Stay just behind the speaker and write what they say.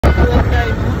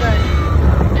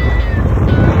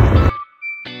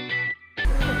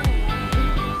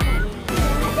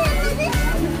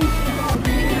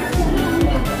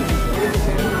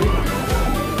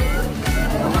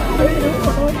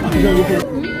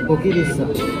Pokirissa.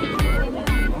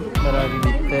 Baragi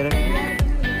bitter.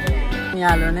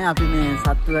 යාළුවනේ අපි මේ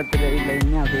සත්තු අතර ඉල්ල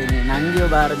ඉන්නේ අපි මේ නංගිව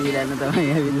බාර දීලා යන තමයි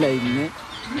ඇවිල්ලා ඉන්නේ.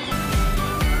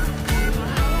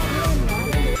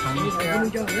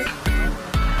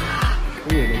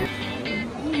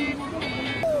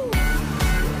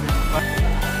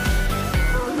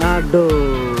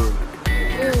 Aduh.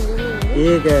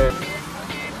 Iya ke?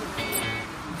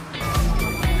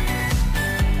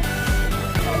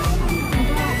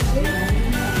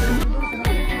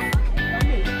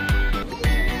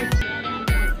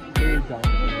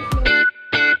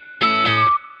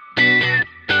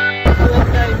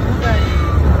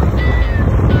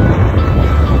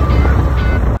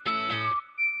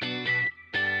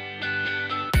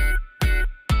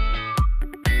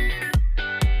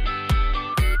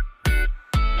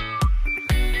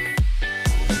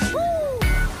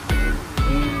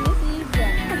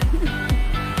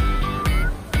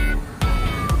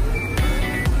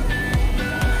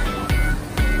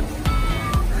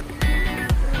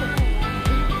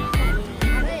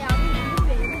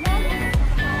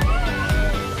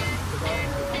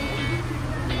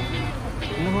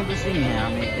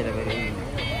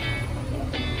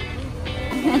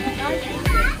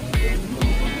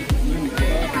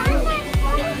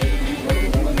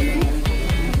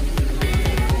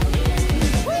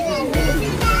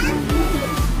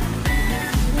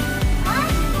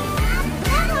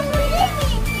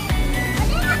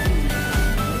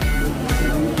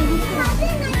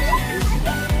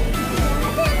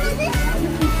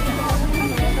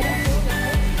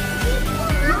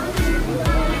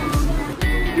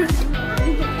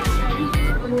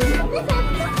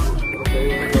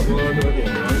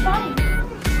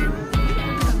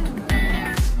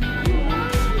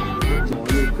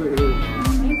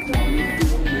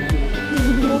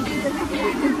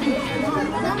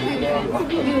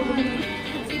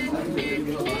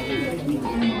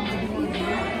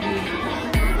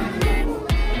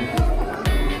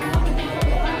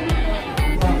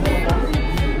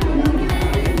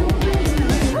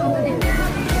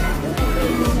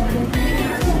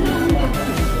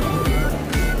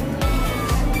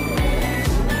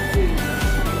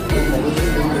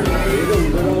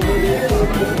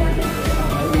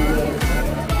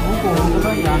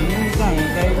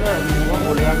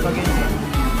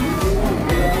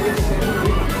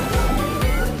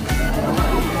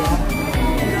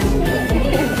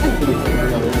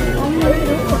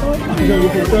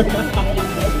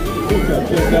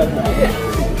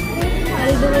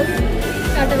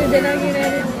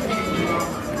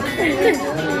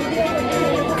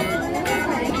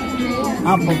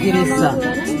 Ah, Pokirissa.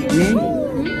 Ini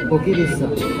Pokirissa.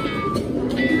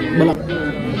 Balap.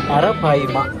 Arab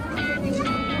Haima.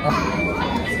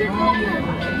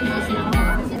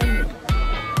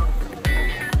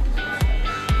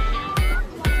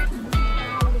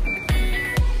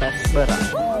 Tasbara.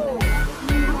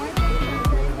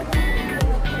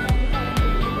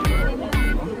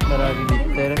 Baragi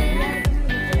bitter.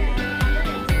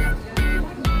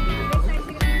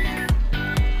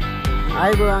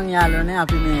 ආයුබෝවන් යාළුවනේ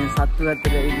අපි මේ සත්තු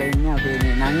අතර ඉල්ල ඉන්නේ අපි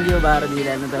මේ නංගිව බාර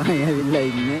දීලා යන තමයි ඇවිල්ලා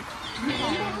ඉන්නේ.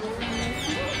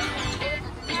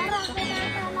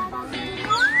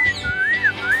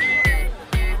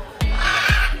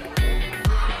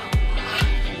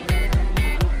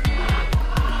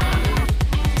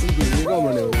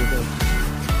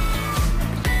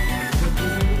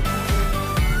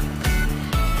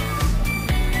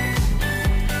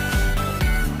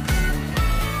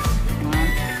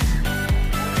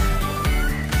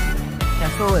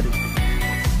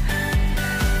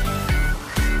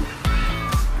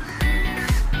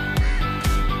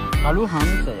 Lalu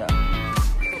Hamsa ya.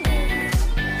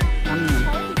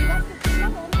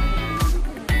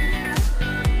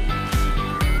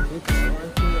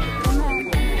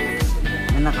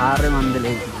 Enak kare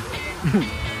mandele.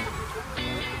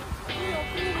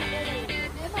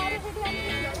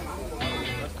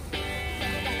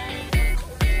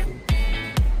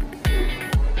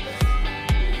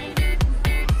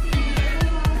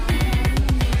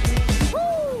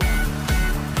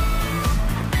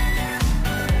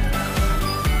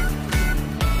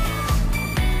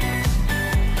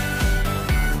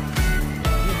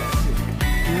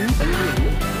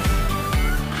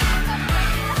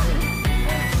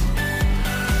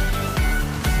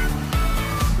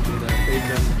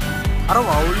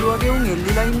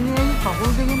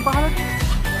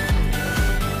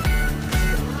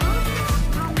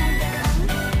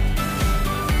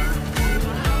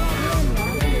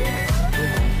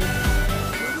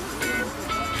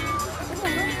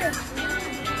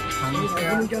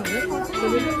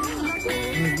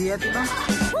 ඇති බං.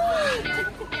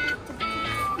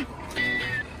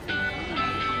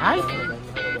 Hai.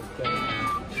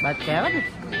 Bát kéo đi.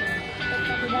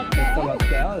 Bát kéo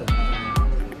rồi.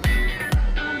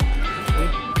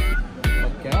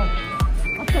 Bát kéo.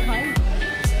 Bát kéo phải.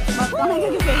 Bát con này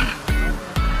cái gì? Cái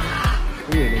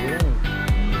gì này đó?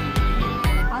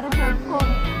 Ada popcorn.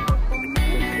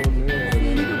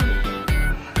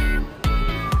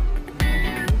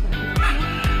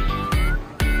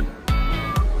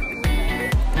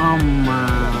 Amma.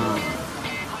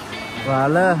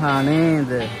 Wala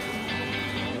haned.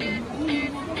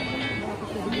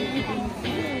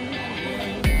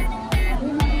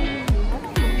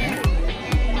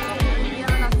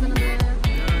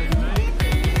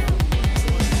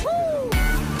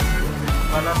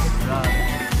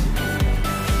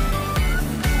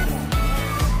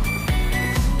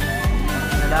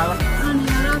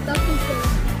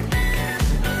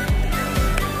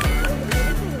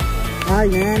 Ah,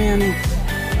 ini.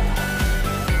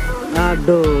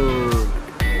 Aduh.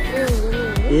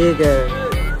 Iya kan.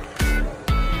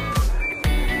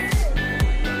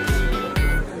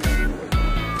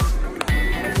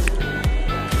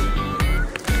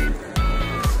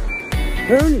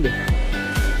 Ini deh.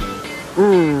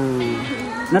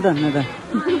 Nada.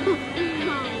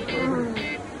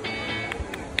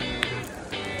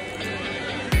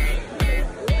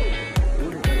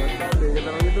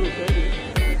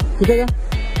 Kita kan?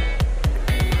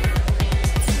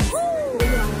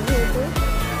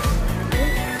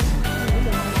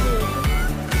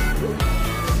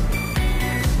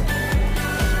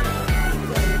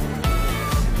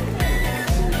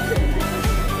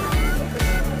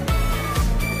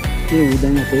 Ini udah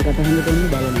nyampe kata hendak ini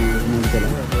balon mau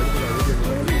jalan.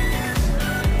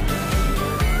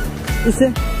 Ise.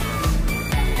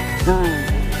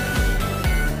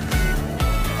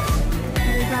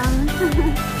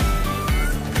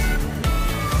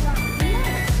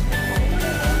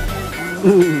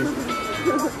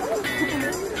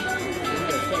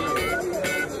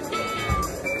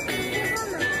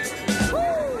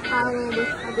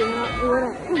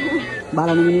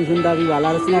 Balon ini sudah di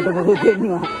balar sini atau begitu ni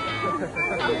mah.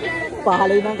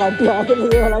 Pahala ini kan dia ada ni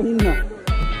balan ini.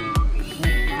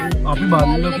 Api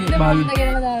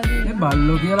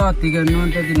balon kira hati kan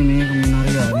nanti ni mereka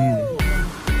menarik ni.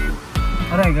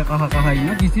 Ada yang kah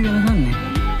ini kisi benar ni.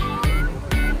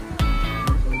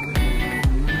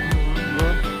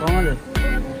 Kau ada?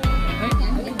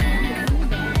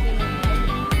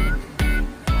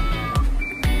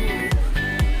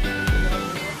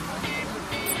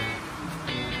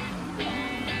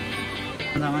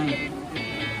 Namanya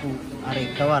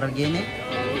Arika warga ni.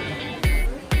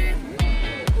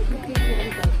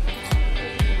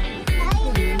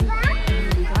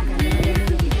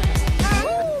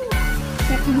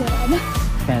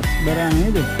 Berani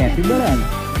itu, kapi berani.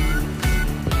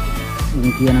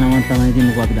 Mungkin nama teman itu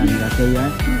muka pedang kata ya.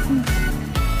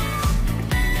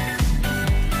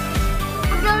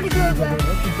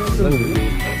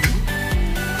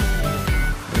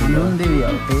 Andun dewi ya,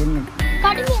 ini.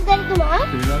 Kadi ni dari tu mah?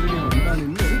 Dari tu mah kadi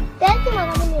ni.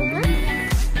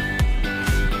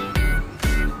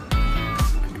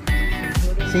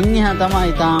 Sinha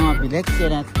තමයි තාම අපි දැක්කේ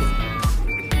නැත්තේ.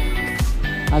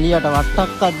 අලියට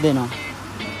වට්ටක්වත් දෙනවා.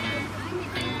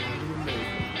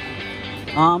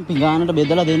 පිඟානට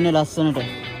බෙදලා දෙන්නේ ලස්සනට.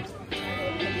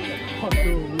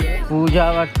 පූජා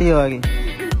වට්ටිය වගේ.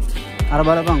 අර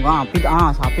බලපන්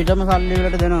අපිටම සල්ලි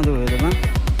වලට දෙනවද ඔයද මං?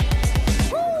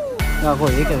 යකෝ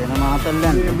ඒක දෙන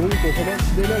මාතල්ලයන්. මුන් කොහොමද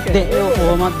දෙන්නේ?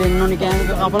 කොහොමද දෙන්න ඕනි කියන්නේ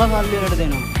කපලා සල්ලි වලට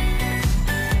දෙනවා.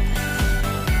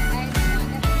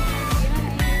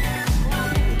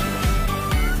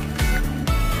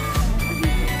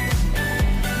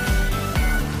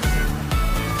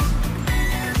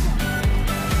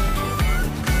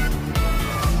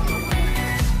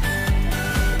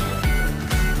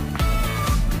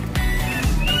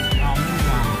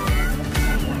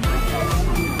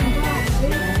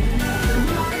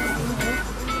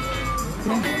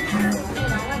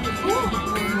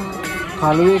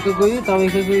 කළු එකකුයි තව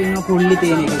එකකුයි ඉන්න පුල්ලි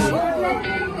තියෙන එකකුයි.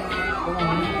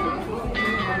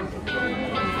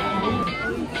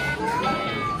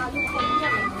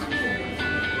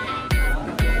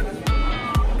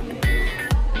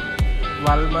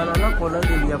 වල් බලලා කොළ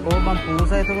දෙලියකෝ මම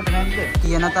පූසා එතකොට නැද්ද?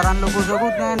 කියන තරම්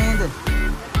ලොකුසකුත් නෑ නේද?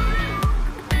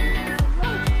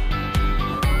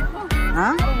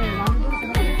 හා?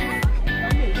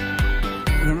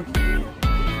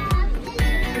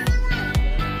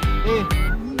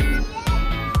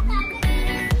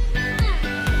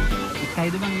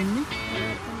 Kayak bang ini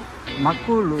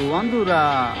makulu andura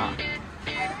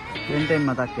enten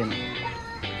mataken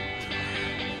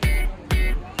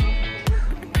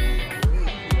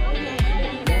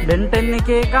බෙන්ටන්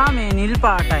එකේ එකා මේ නිල්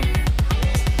පාටයි.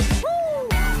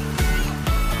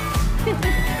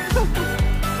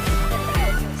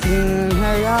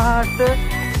 සිංහයාට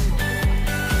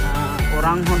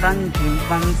orang hutan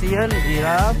chimpanzee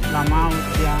jiraf lama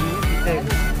udyane පිට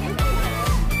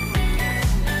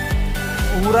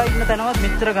ඌරා ඉන්න තැනවත්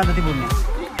මෙච්චර ගඳ තිබුණේ නැහැ.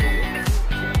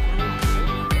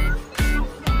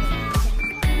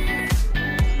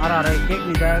 අර එකෙක්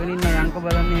නිදාගෙන ඉන්න යංක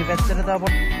බලන්න මේ පැත්තට තව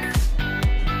පොඩ්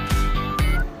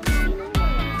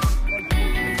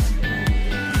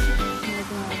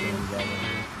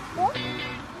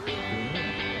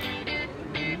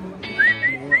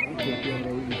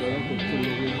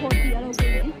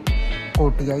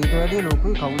කොටියයි ඊට වැඩිය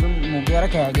ලොකුයි කවුද මොකේ අර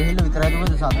කෑ ගහilla විතරයි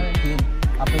දුවද සද්ද තියෙන්නේ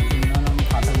අපේ චින්නානම්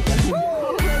කට විතරයි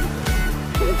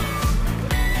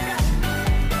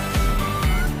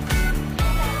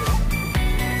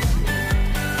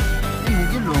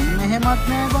මොකේ ලොම් මෙහෙමත්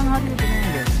නෑ බං හරියට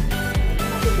නේද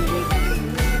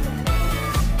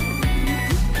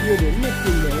ඊයේ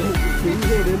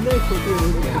දෙන්නේ කොටිය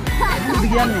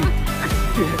කියන්නේ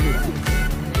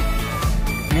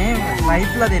මේ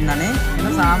වයිෆ්ලා දෙන්නනේ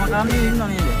එන සාමකාමීව ඉන්නව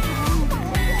නේද?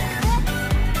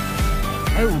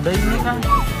 ඒ උඩ ඉන්න එක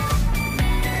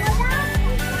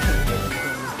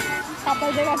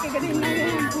කපල් දෙකක් එකට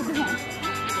ඉන්නවා පුදුමයි.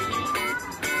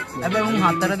 හැබැයි උන්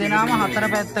හතර දෙනාම හතර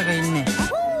පැත්තක ඉන්නේ.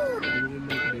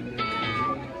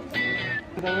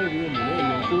 තමයි වෙන්නේ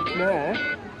මොකුත් නෑ.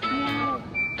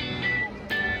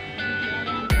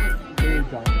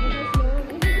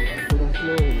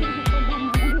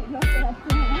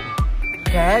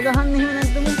 කෑ ගහන්නේ එහෙම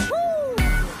නැද්ද මේ?